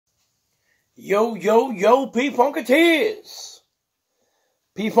Yo, yo, yo, P-Funketeers.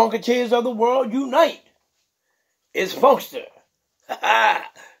 P-Funketeers of the world, unite. It's Funkster.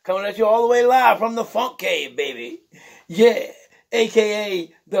 Coming at you all the way live from the Funk Cave, baby. Yeah,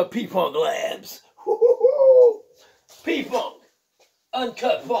 a.k.a. the P-Funk Labs. P-Funk,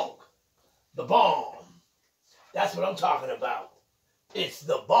 uncut funk, the bomb. That's what I'm talking about. It's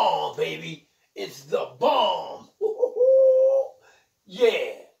the bomb, baby. It's the bomb.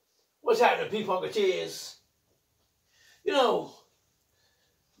 Yeah. What's happening, P-Funketeers? You know,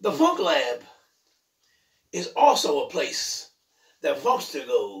 the Funk Lab is also a place that Funkster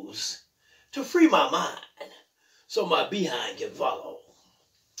goes to free my mind so my behind can follow.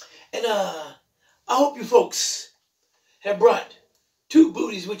 And I hope you folks have brought two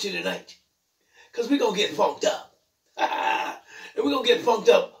booties with you tonight, because we're going to get funked up. And we're going to get funked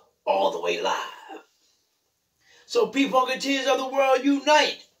up all the way live. So P-Funketeers of the world,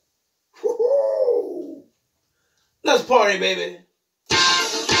 unite. Woo-hoo. Let's party, baby.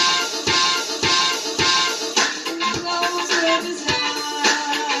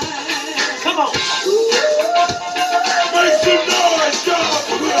 Come on. Make some noise, y'all.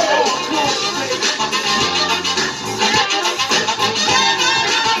 We're all close, baby.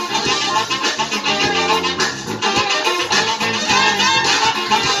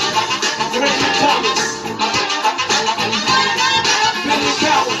 Gregory Thomas. Bennie,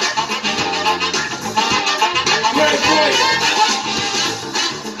 Cowan. Gregory.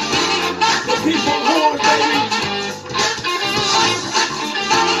 The people Horns, baby.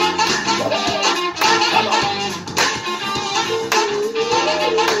 Come on.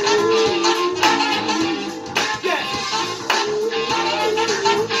 Yes.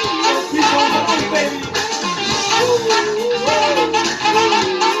 The people Horns, baby.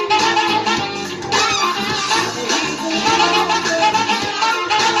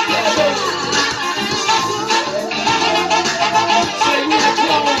 Say we the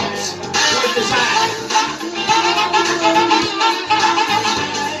clones, we're designed.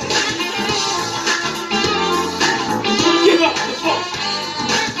 Give up the funk.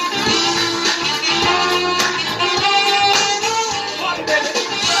 Party, baby.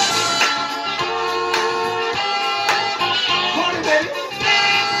 Party, baby.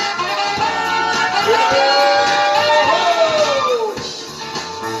 Whoa.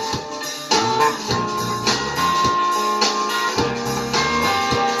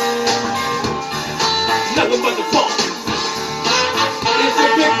 Nothing but the funk. It's the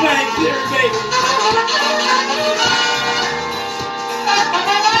Big Bang Theory, baby.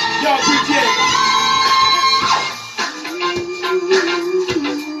 Y'all DJ.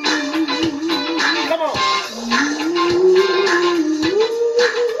 Come on.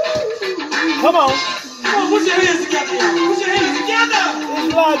 Come on. Come on, put your hands together. Put your hands together.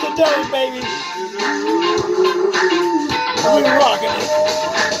 It's LigeDelic, baby. We're rocking it.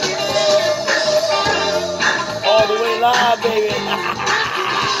 All the way live, baby.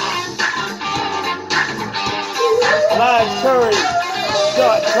 LigeCurry.com.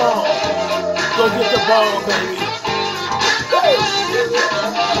 Go get the bomb, baby. Come on.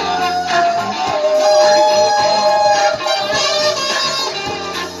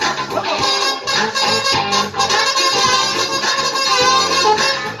 Come on.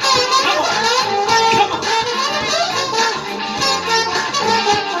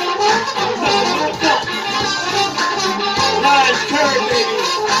 LigeCurry, baby.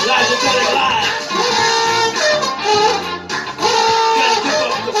 LigeDelic live. Gotta give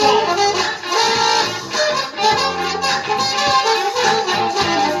up the phone.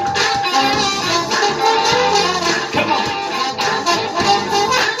 Come on.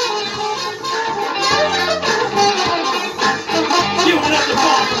 Giving up the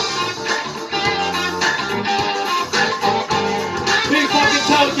phone.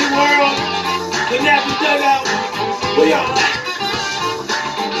 P-Funketeers world. The nappy dugout. We all at.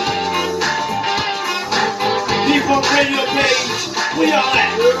 P-Funk radio page. We all at.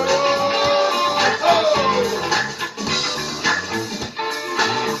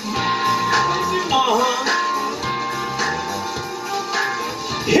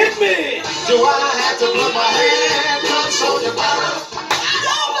 Hit me. Do I have to put my handcuffs on your bottom?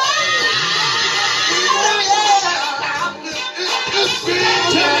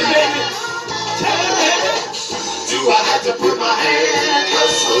 Tell me, baby. Tell me, baby. Do I have to put my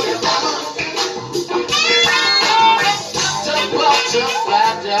handcuffs on your bottom? Jump up, jump back.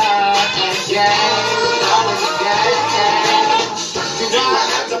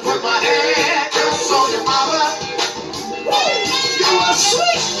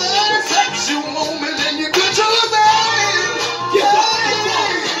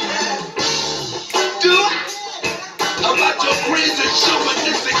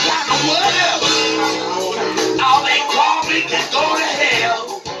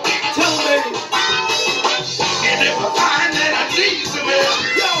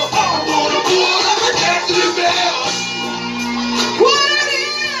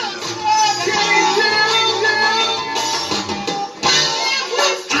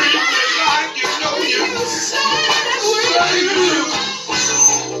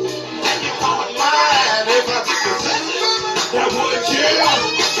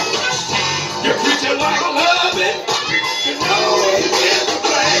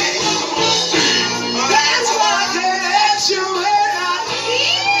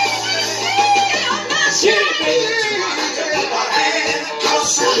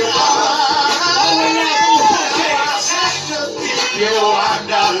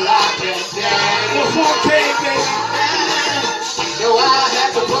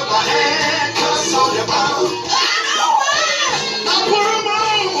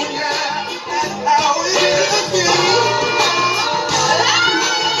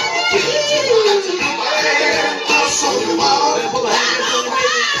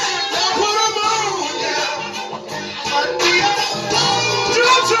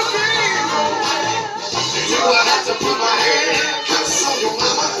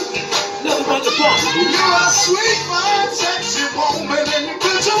 sweet, fine, sexy woman, and you're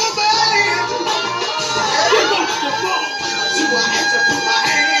good to a man. Give us the phone. Do I have to put my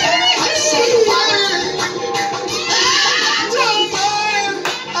hands on your body? I don't mind.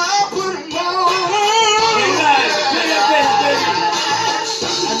 I'll put them on. Hey, guys, play that bass, baby.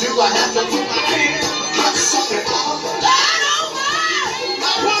 Do I have to put my hands on your body? I don't mind.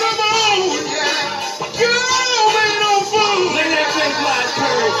 I'll put them on. Yeah. You ain't no fool. Play that bass line,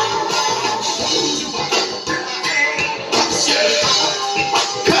 Curry.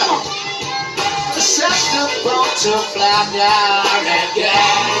 Come on. Set the boat to fly down and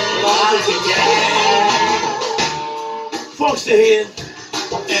gang. Funkster here,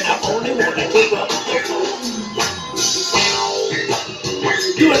 and I only want to keep up the phone.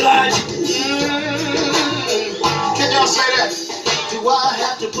 Do it, Lige. Can y'all say that? Do I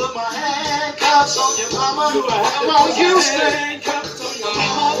have to put my handcuffs on your mama? Do I have to Come on, put my Houston. handcuffs on your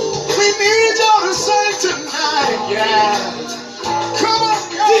mama? We need y'all to sing tonight. Yeah. Come on,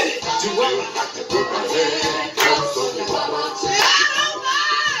 y'all. Get it. Do I have to put my handcuffs on your mama? I don't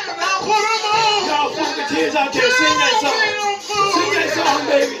mind. I'll put them on. Y'all Funketeers out there, sing that song. Sing that song,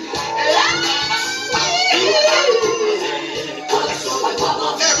 baby.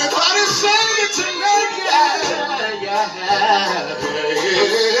 Everybody sing it tonight, yeah.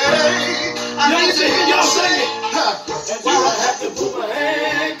 Y'all sing it, y'all sing it. Do I have to put my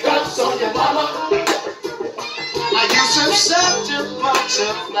handcuffs on your mama? I used to set your butt to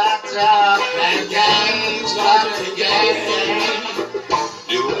flat top and games, like games.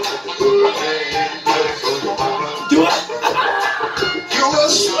 Do I have to put my handcuffs on your mama? Do it. You're a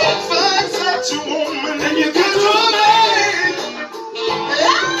sweet, fine, sexy woman, and you're good to a man.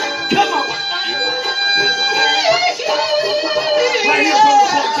 Come on. Right here from the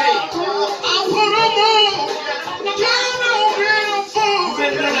Funk Cave. I put them on. You know real fool. You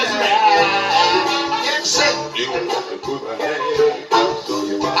better know that's right. Yeah, say, you have to put my handcuffs on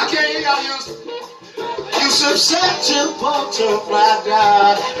your mama. I can't hear y'all use. You should set your boat to fly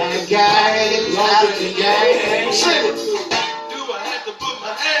down and gang, gang. Sing it. Do I have to put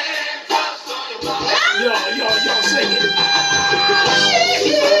my handcuffs on your mama? Y'all sing it.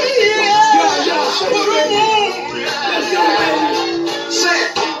 Y'all sing it. Let's go, baby. Say it.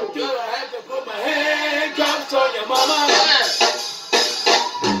 Do I have to put my handcuffs on your mama?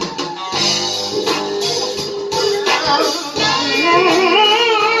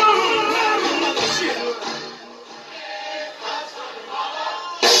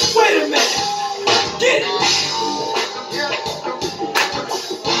 Wait a minute. Get it.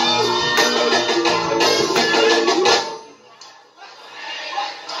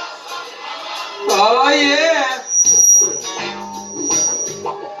 Oh yeah.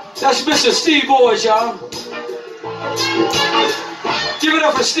 That's Mr. Steve Boys, y'all. Give it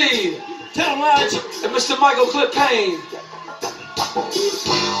up for Steve. Tell him, Lige. And Mr. Michael Clip Payne.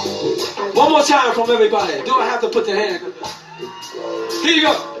 One more time from everybody. Do I have to put the hand? Here you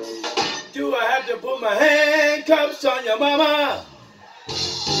go. Do I have to put my handcuffs on your mama?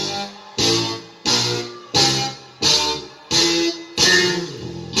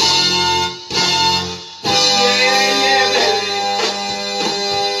 Yeah, baby.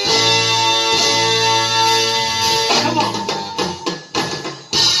 Come on.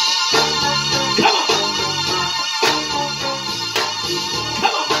 Come on.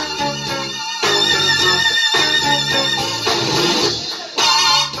 Come on.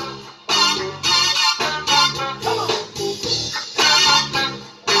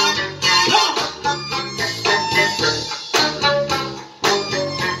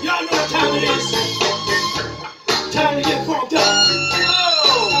 Y'all know what time it is. Time to get funked up.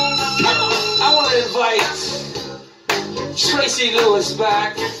 I want to invite Tracy Lewis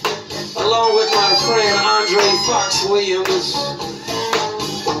back, along with my friend Andre Fox Williams.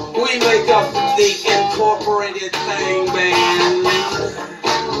 We make up the Incorporated Thing Band.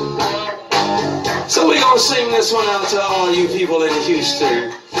 So we're gonna sing this one out to all you people in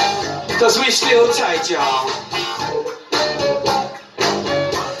Houston, cause we still tight, y'all.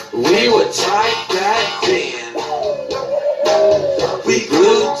 We were tight back then. We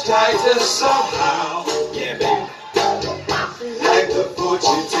grew tighter somehow. Yeah, baby. Like the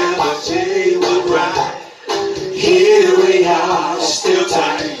fortune teller Jay would ride. Here we are, still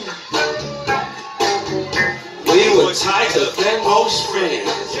tight. We were tighter than most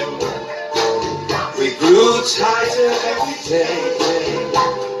friends. We grew tighter every day.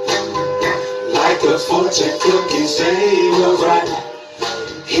 Like the fortune cookies they were right.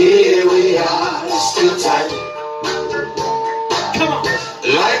 Here we are, still tight. Come on.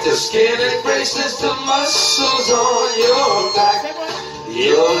 Like the skin and bracelets, the muscles on your back.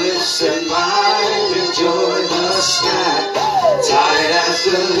 Your lips and mine enjoy the snack. Tight as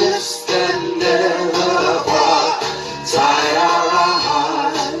the lips that never part. Tight are our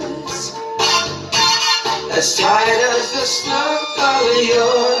hearts. As tight as the snug of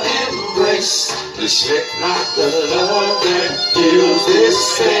your embrace. The shit like the love that fills this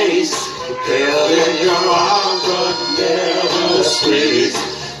space. Held in your arms but never squeezed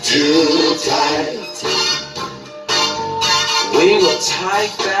too tight. We were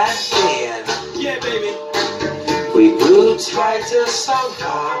tight back then. Yeah, baby. We grew tighter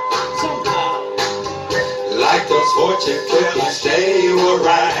somehow. Like those fortune tellers, they were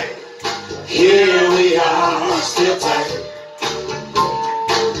right. Here we are, still tight.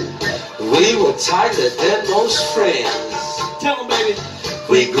 We were tighter than most friends. Tell them, baby.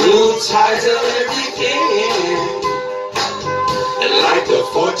 We grew tighter every again. And like the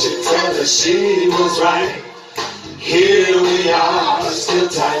fortune teller, she was right. Here we are, still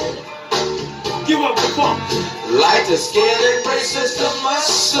tight. Give up the funk. Like the skin embraces the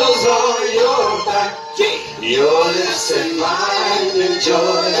muscles on your back. Your lips and mine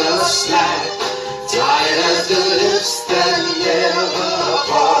enjoy the snack. Tight as the lips that never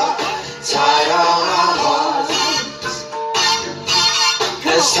part. Tight on our hearts.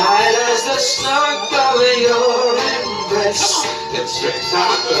 As tight as the snug of your embrace. And straight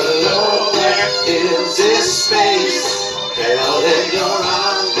out the love that fills this space. Held in your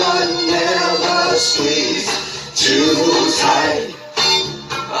arms but never squeezed too tight.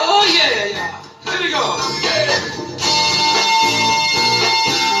 Oh yeah, yeah. Here we go.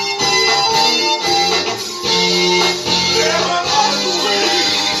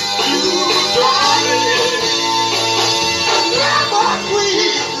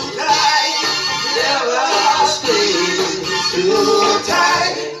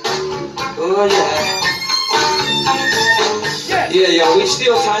 Oh yeah. Yeah, we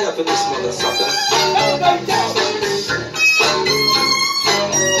still tied up in this motherfucker.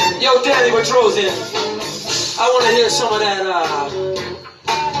 Yo, Danny Bedrosian, I want to hear some of that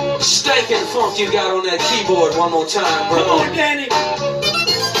stinking funk you got on that keyboard one more time, bro. Come on, Danny.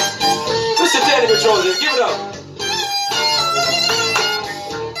 Mr. Danny Bedrosian, give it up.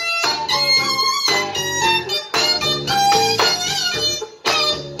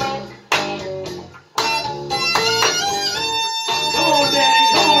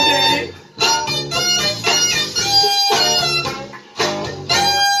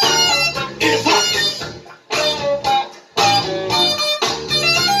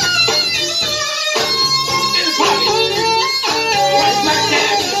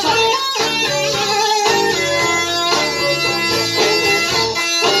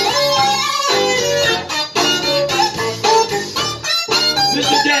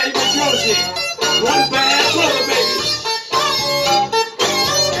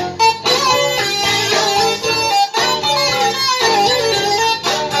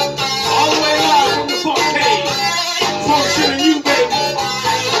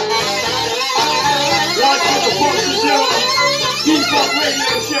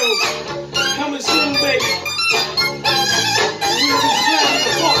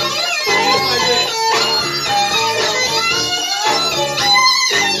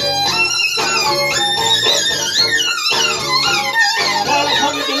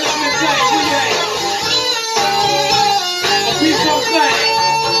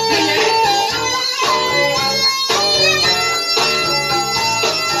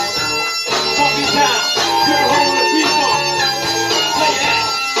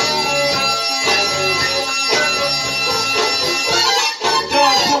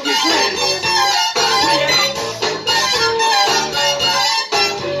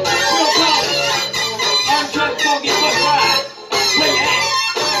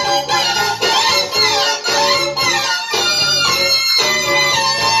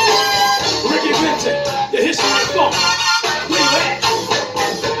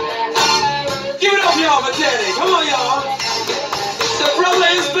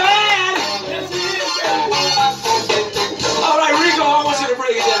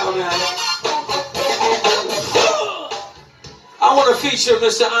 Feature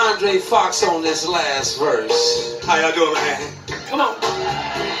Mr. Foxxe on this last verse. How y'all doing, man? Come on.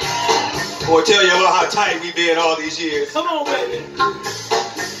 Boy, tell you about how tight we been all these years. Come on, baby.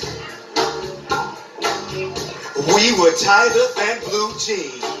 We were tighter than blue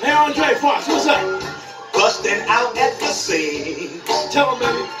jeans. Hey, Foxxe, what's up? Busting out at the seams. Tell him,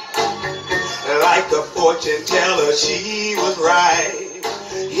 baby. Like the fortune teller, she was right.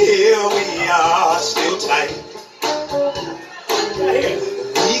 Here we are, still tight. Right here.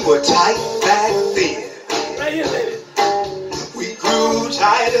 We were tight back then. Right here, baby. We grew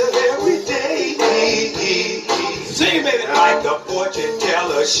fortune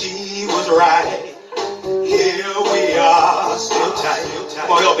teller, she was right. Here we are, still tight.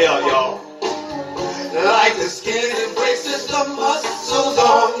 Come on, help me out, y'all. Like the skin embraces the muscles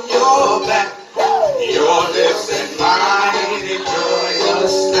on your back. Your lips and mine enjoy your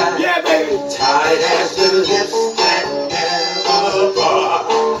style. Yeah, baby. Tight as the lips that never bar.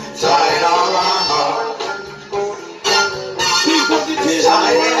 Tight on my heart.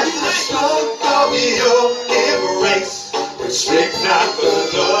 Tight as the stroke of your embrace. Restrict not the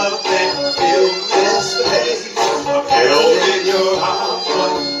love that fills this space. I'm held in your arms,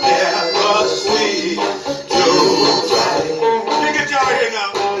 but never sweet. Too tight. Let me get y'all here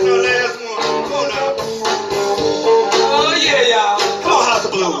now. It's our last one. Come on now. Oh yeah, y'all. Come on, House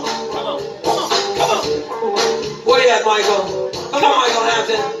of Blues. Come on, come on, come on. Where you at, Michael? Come on, Michael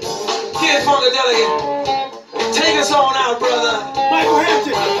Hampton. Kid Funkster. Take us on out, brother. Michael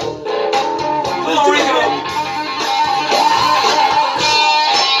Hampton. Come on, Rico.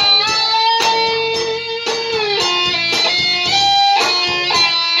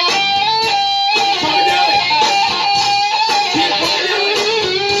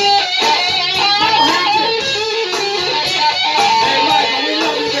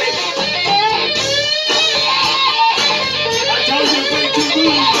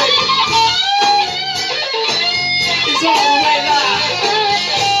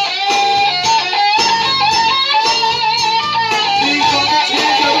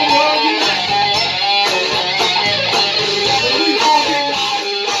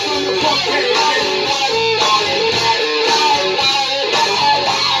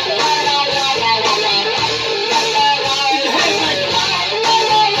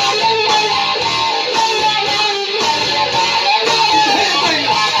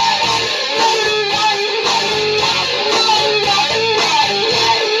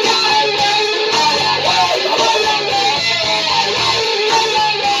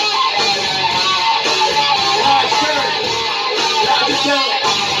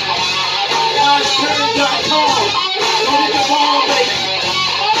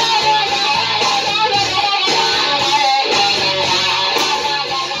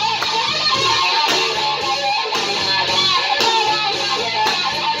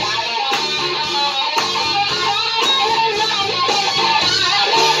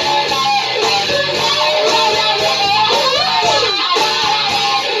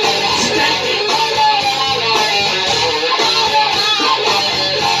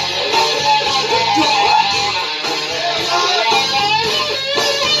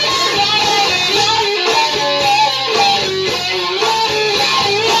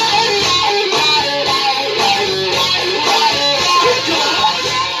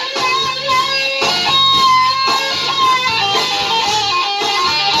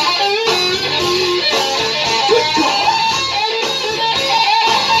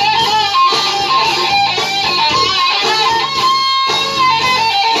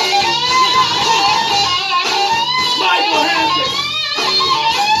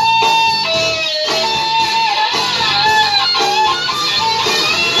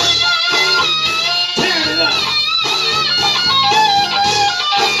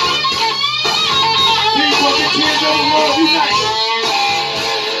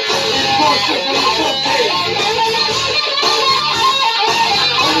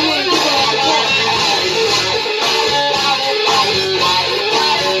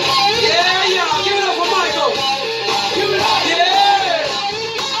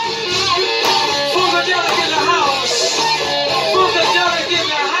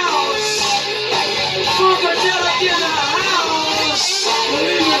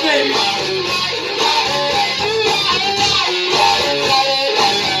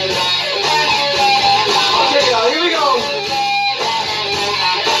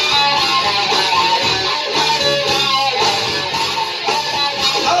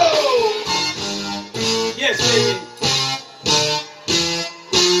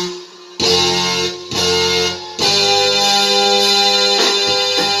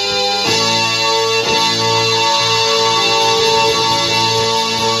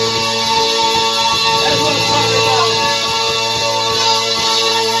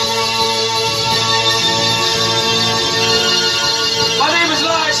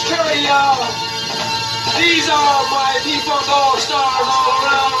 These are my P-Funk All-Stars all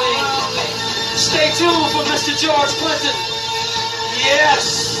around me. Stay tuned for Mr. George Clinton.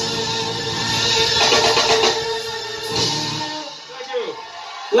 Yes. Thank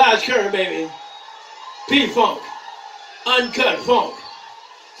you. Lige Curry, baby. P-Funk. Uncut funk.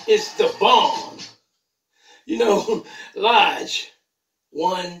 It's the bomb. You know, Lige,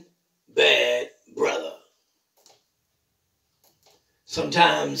 one bad brother.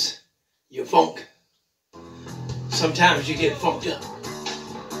 Sometimes you funk. Sometimes you get funked up.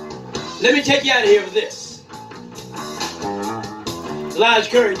 Let me take you out of here with this.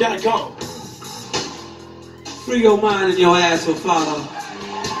 LigeCurry.com. Free your mind and your ass will follow.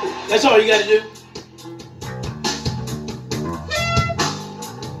 That's all you got to do.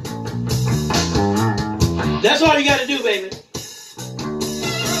 That's all you got to do, baby.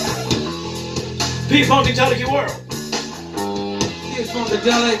 P-Funkadelic world. Here's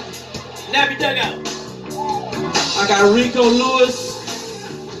Funkadelic. Nappy dugout. I got Rico Lewis.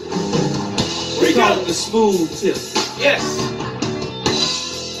 We call Rico. him the smooth tip. Yes.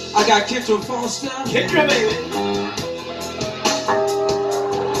 I got Foxxe. Kendra, baby.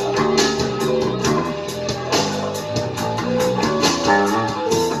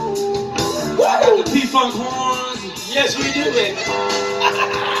 I got the P-Funk Horns. Yes, we do, baby.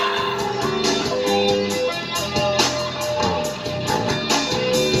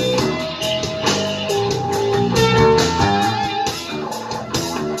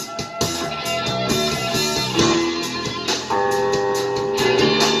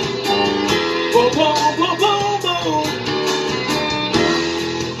 Boom, boom, boom, boom, boom.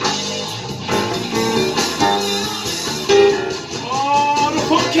 Oh, the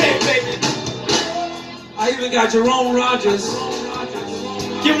Funkxe, baby. I even got Jerome Rogers.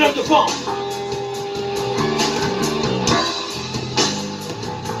 Giving up the funk.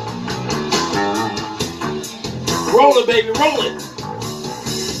 Roll it, baby, roll it.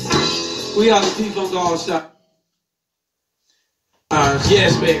 We are the P-Funk All-Stars.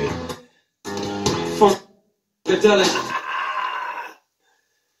 Yes, baby. Funkadelic.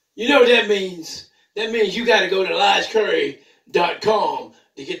 You know what that means? That means you got to go to LigeCurry.com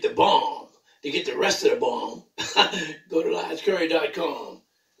to get the bomb, to get the rest of the bomb. Go to LigeCurry.com.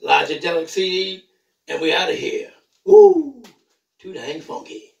 LigeDelic CD, and we out of here. Woo! Too dang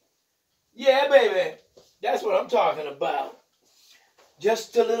funky. Yeah, baby. That's what I'm talking about.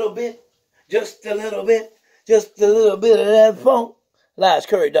 Just a little bit, just a little bit, just a little bit of that funk.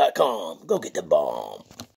 LigeCurry.com. Go get the bomb.